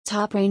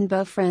Top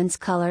Rainbow Friends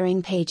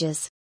Coloring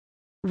Pages.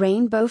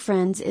 Rainbow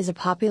Friends is a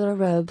popular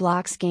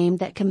Roblox game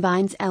that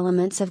combines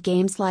elements of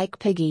games like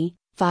Piggy,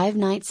 Five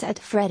Nights at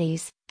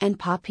Freddy's, and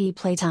Poppy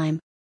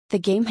Playtime. The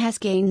game has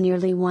gained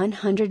nearly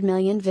 100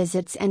 million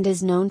visits and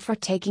is known for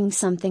taking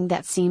something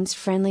that seems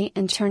friendly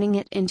and turning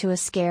it into a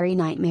scary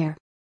nightmare.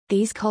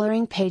 These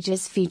coloring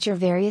pages feature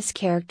various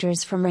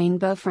characters from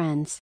Rainbow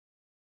Friends.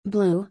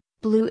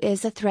 Blue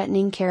is a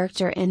threatening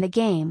character in the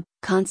game,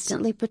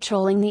 constantly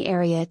patrolling the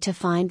area to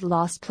find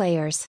lost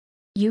players.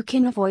 You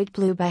can avoid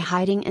Blue by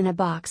hiding in a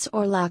box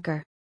or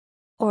locker.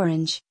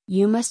 Orange,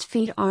 you must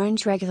feed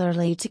Orange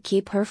regularly to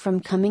keep her from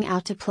coming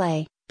out to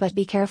play, but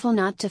be careful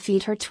not to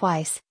feed her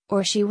twice,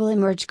 or she will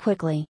emerge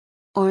quickly.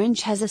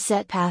 Orange has a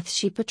set path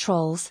she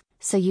patrols,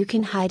 so you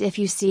can hide if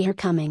you see her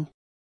coming.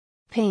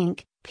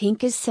 Pink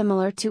is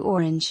similar to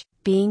Orange,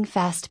 being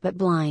fast but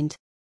blind.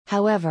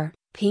 However,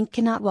 Pink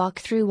cannot walk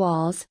through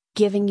walls,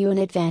 giving you an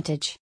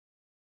advantage.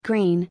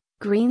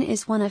 Green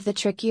is one of the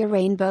trickier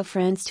Rainbow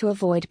Friends to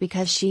avoid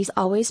because she's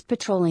always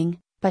patrolling,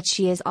 but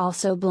she is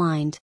also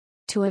blind.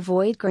 To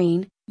avoid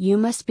Green, you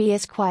must be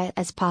as quiet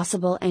as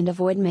possible and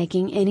avoid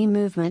making any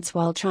movements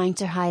while trying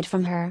to hide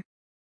from her.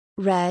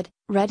 Red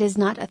is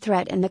not a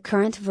threat in the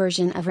current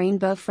version of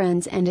Rainbow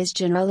Friends and is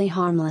generally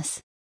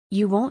harmless.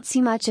 You won't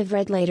see much of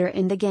Red later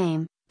in the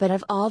game, but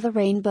of all the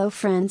Rainbow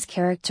Friends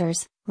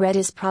characters, Red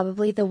is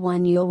probably the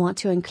one you'll want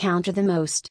to encounter the most.